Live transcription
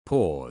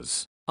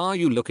Pause. Are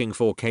you looking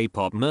for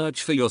K-pop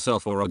merch for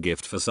yourself or a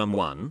gift for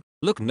someone?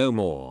 Look no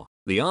more.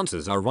 The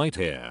answers are right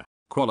here.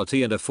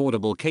 Quality and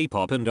affordable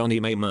K-pop and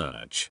anime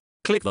merch.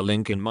 Click the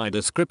link in my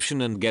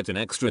description and get an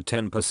extra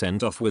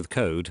 10% off with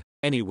code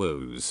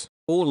ANYWOOS.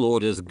 All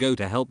orders go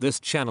to help this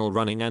channel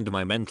running and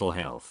my mental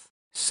health.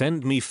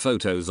 Send me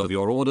photos of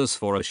your orders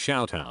for a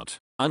shout out.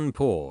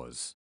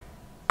 Unpause.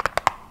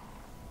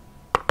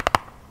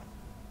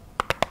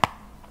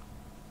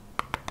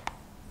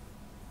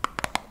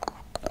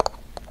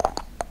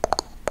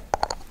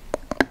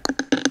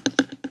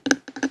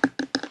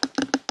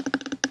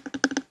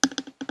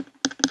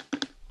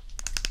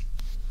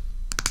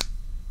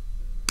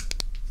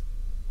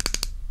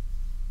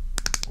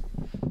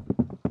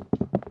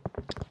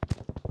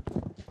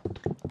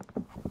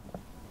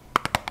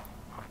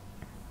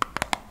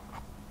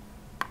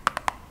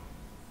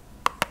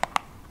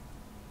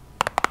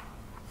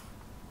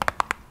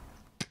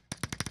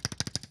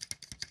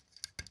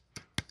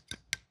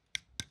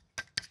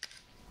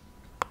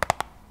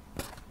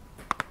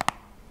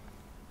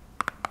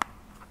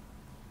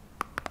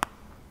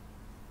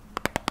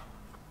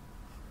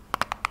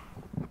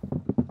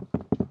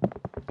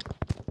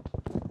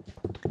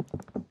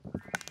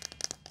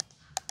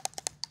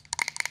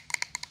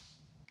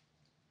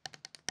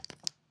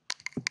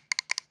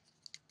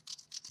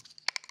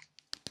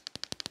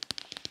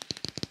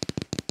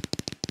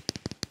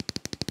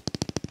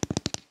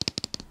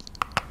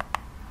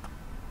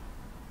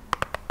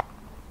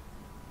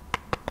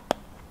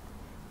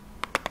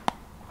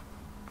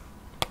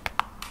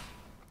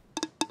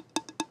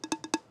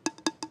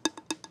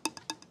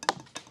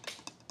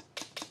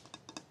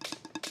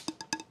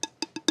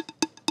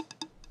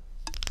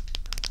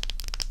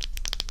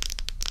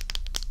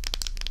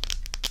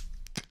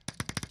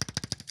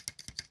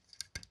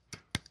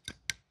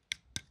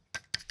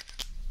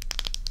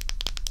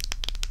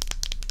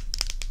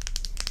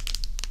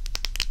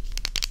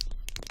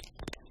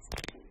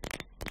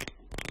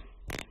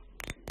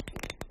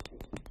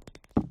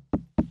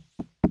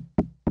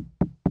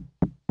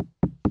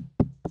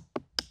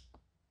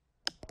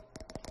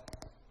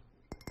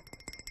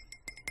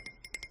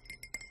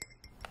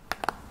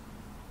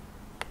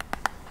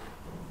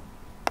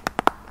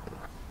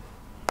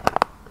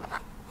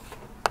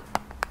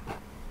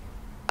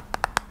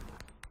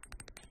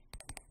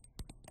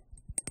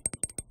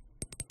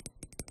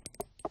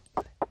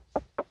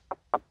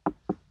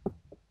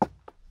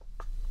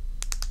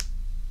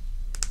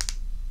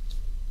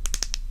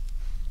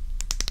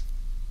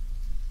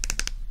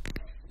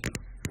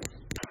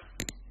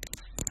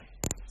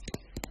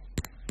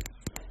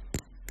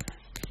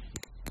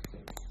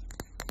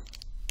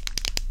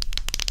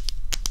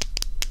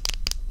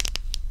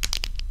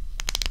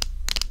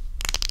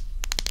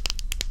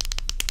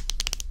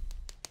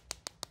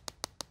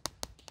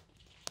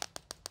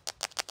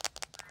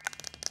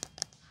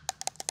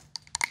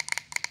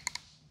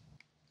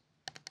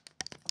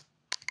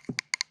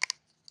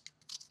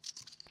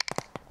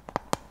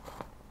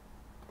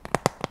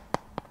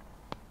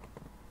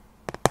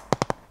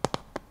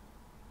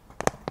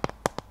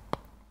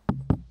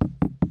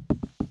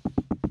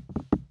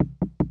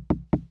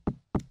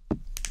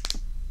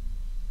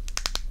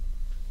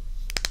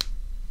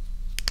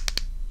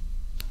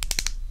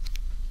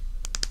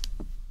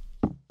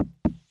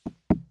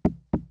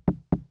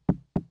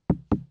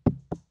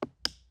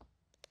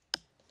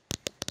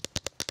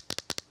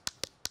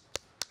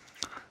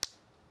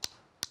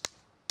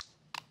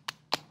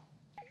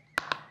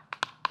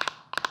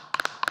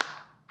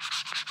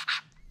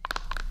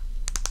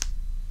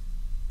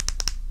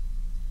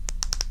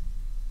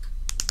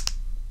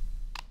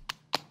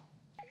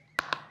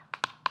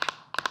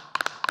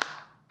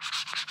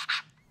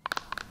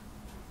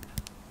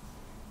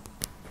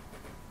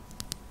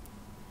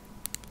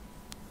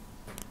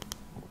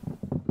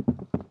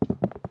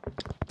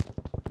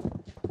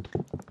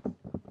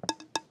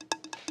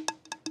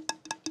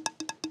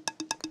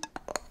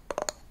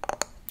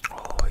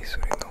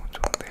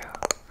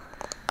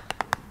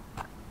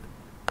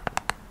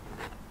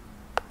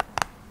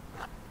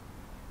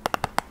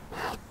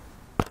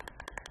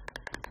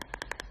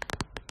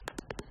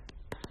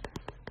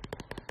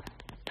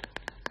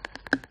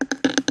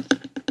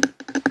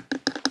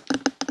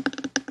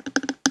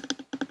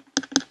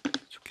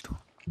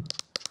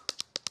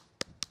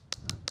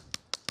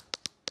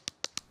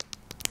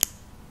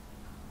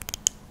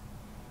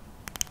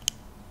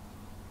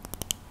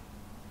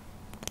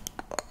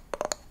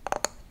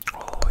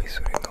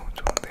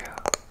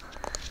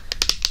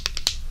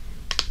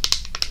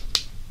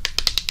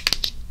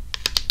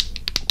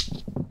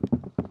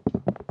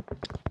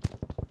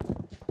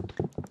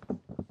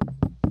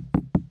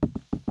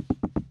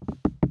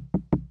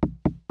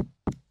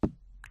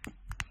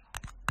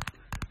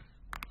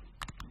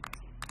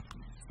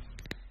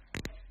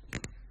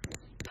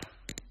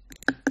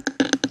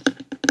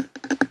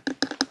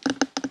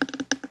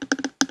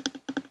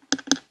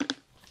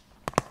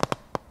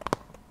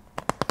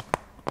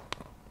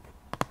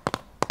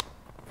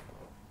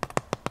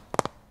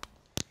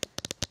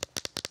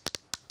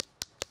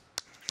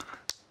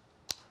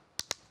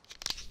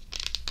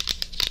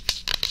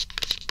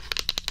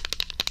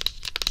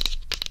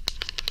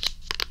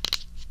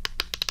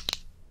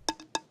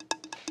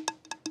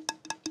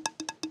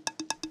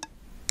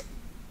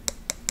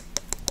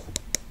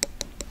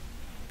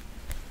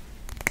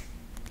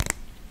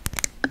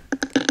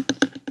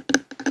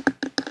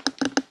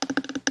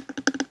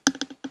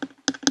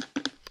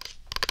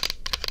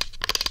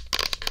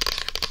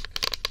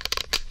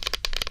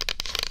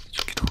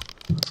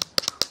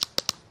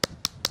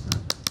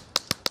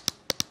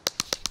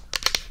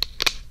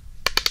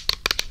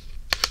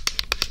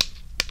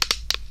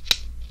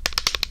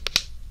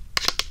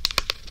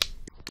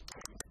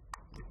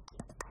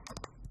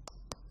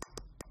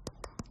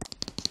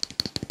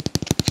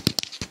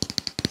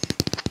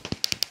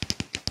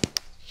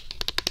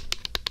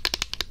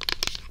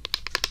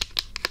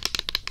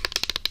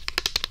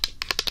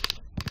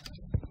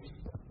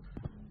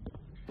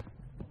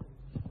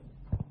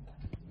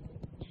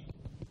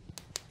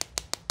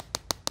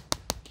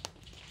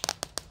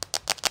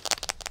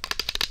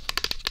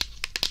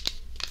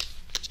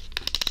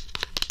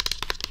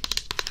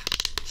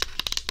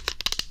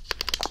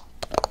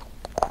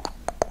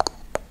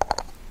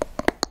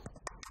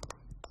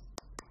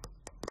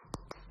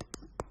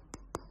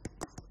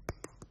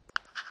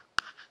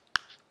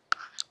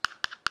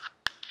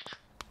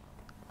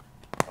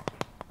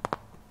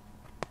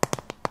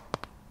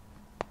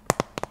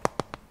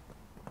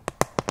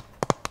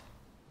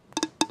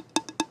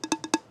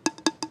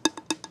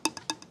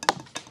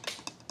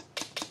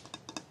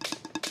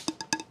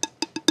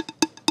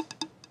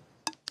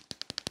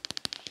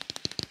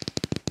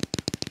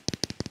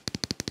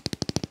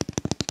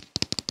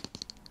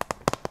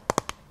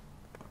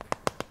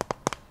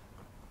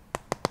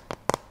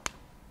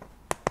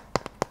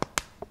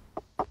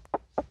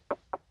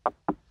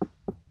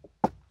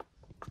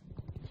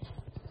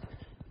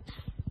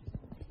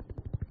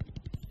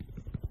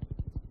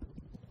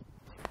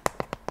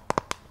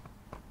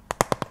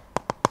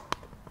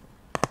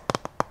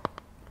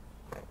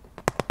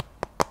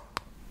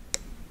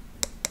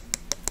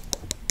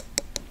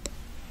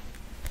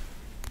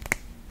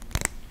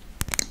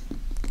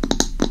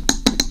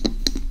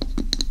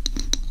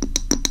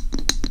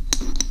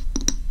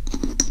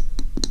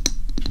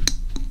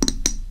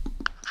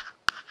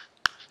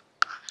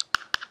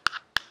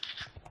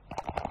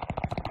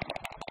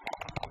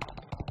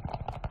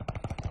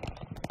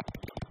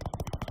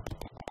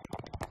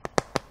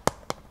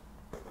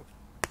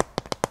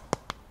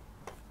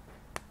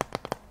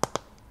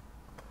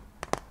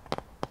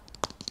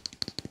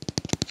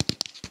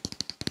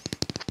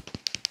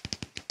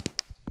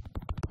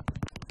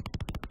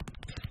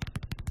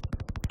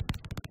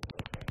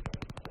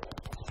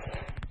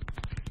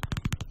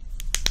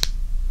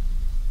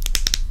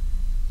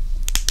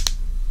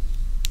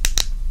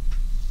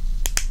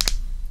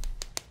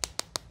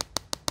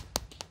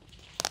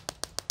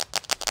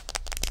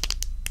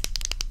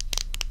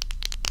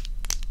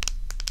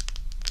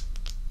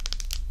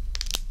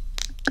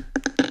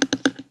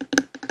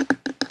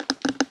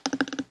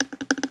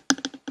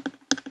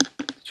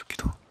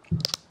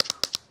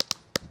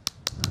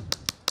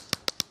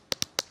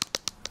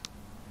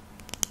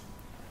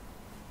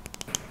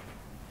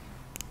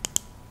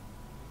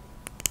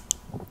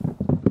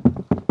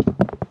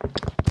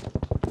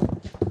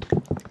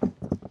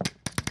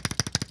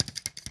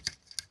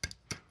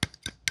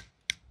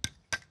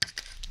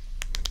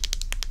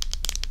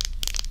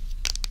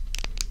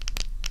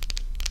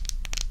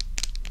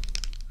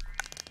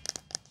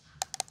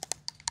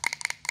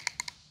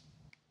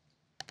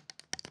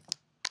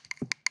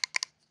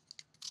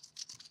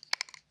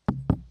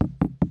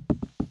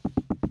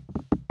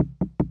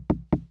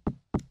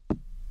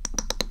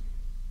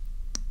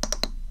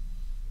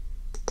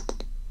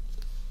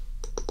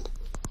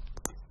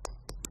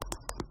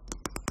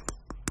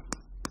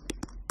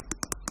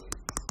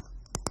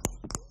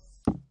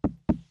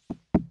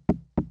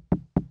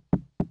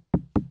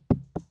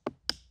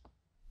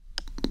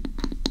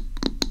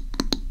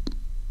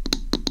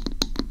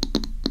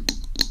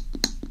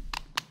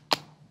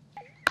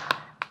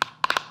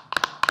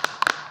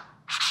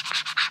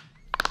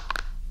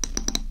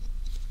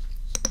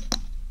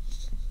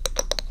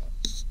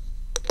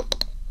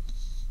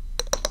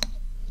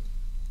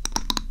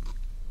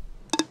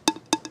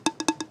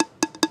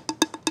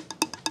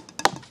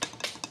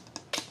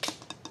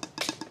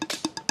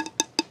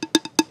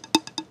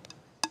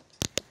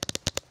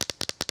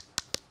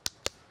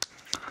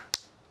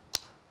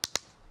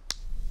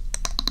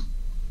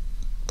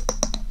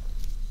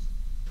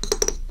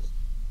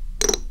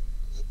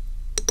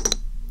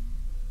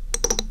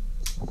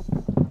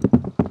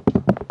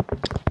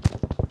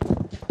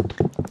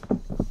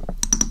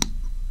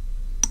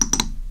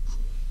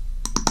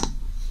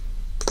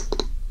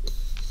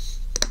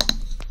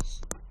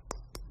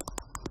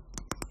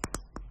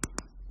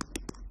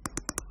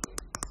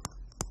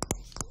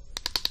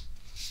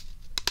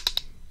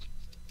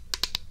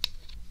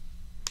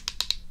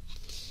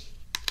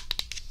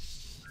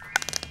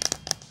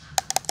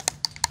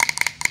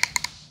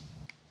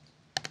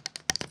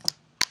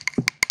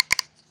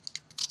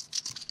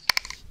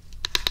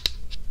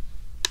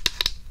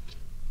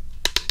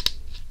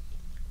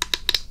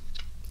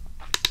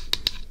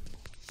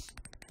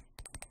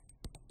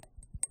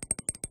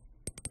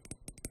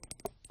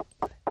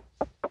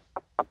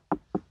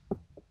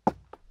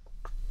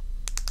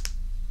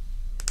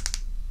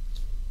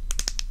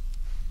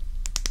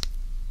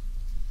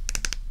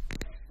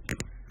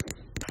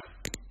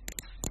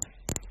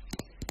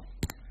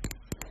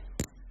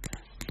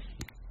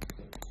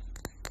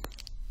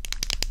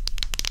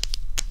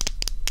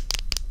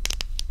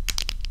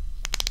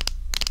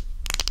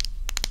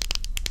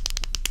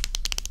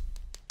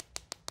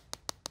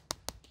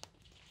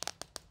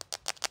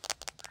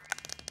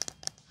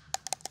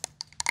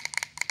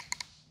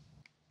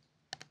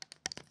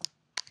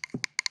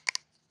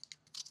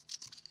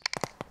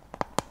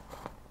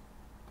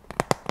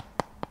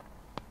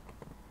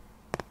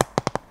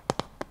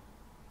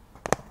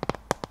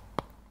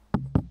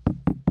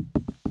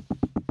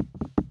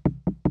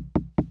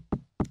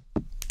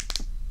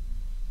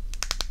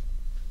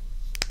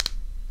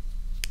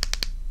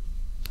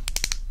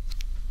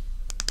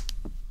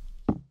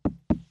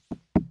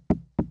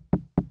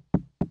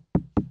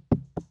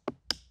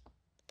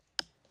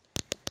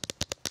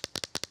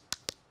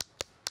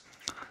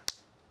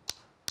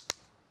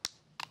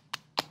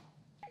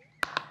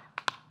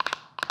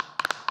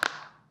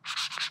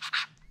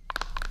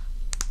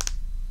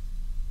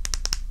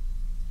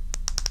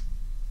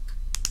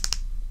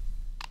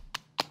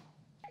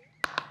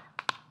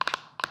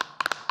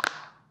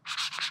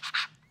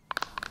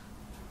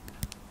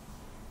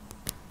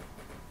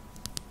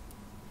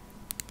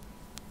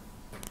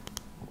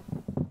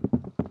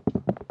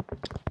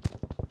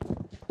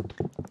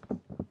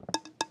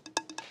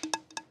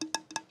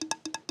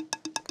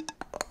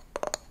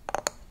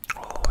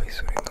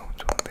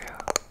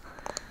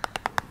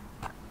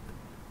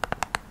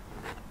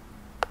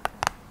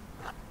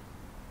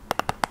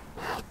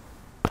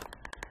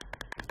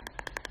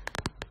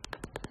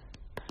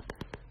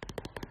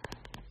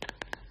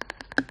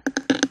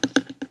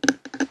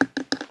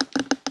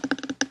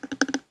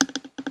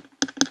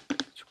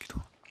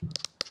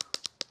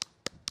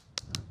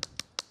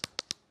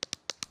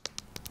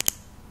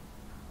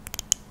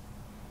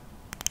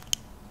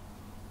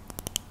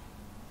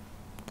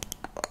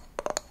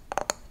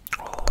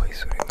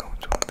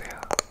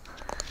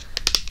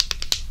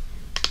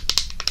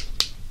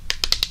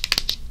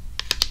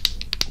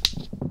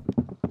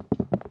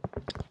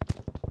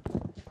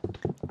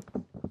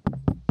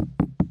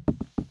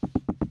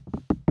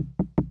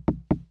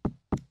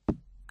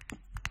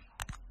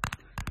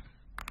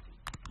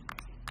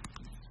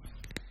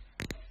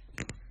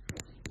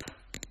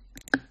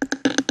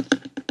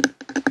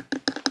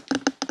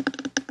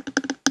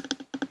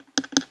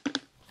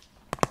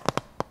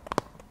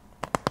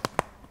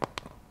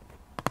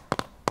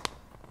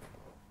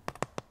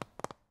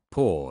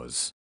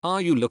 Pause.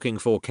 Are you looking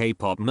for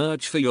K-pop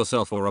merch for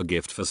yourself or a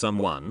gift for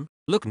someone?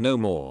 Look no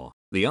more.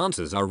 The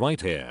answers are right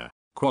here.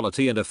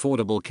 Quality and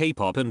affordable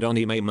K-pop and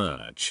anime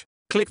merch.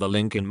 Click the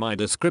link in my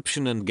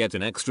description and get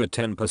an extra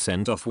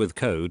 10% off with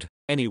code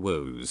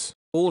ANYWOOS.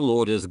 All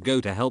orders go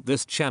to help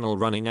this channel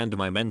running and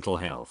my mental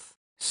health.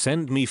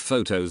 Send me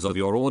photos of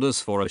your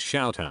orders for a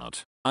shout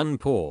out.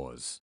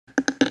 Unpause.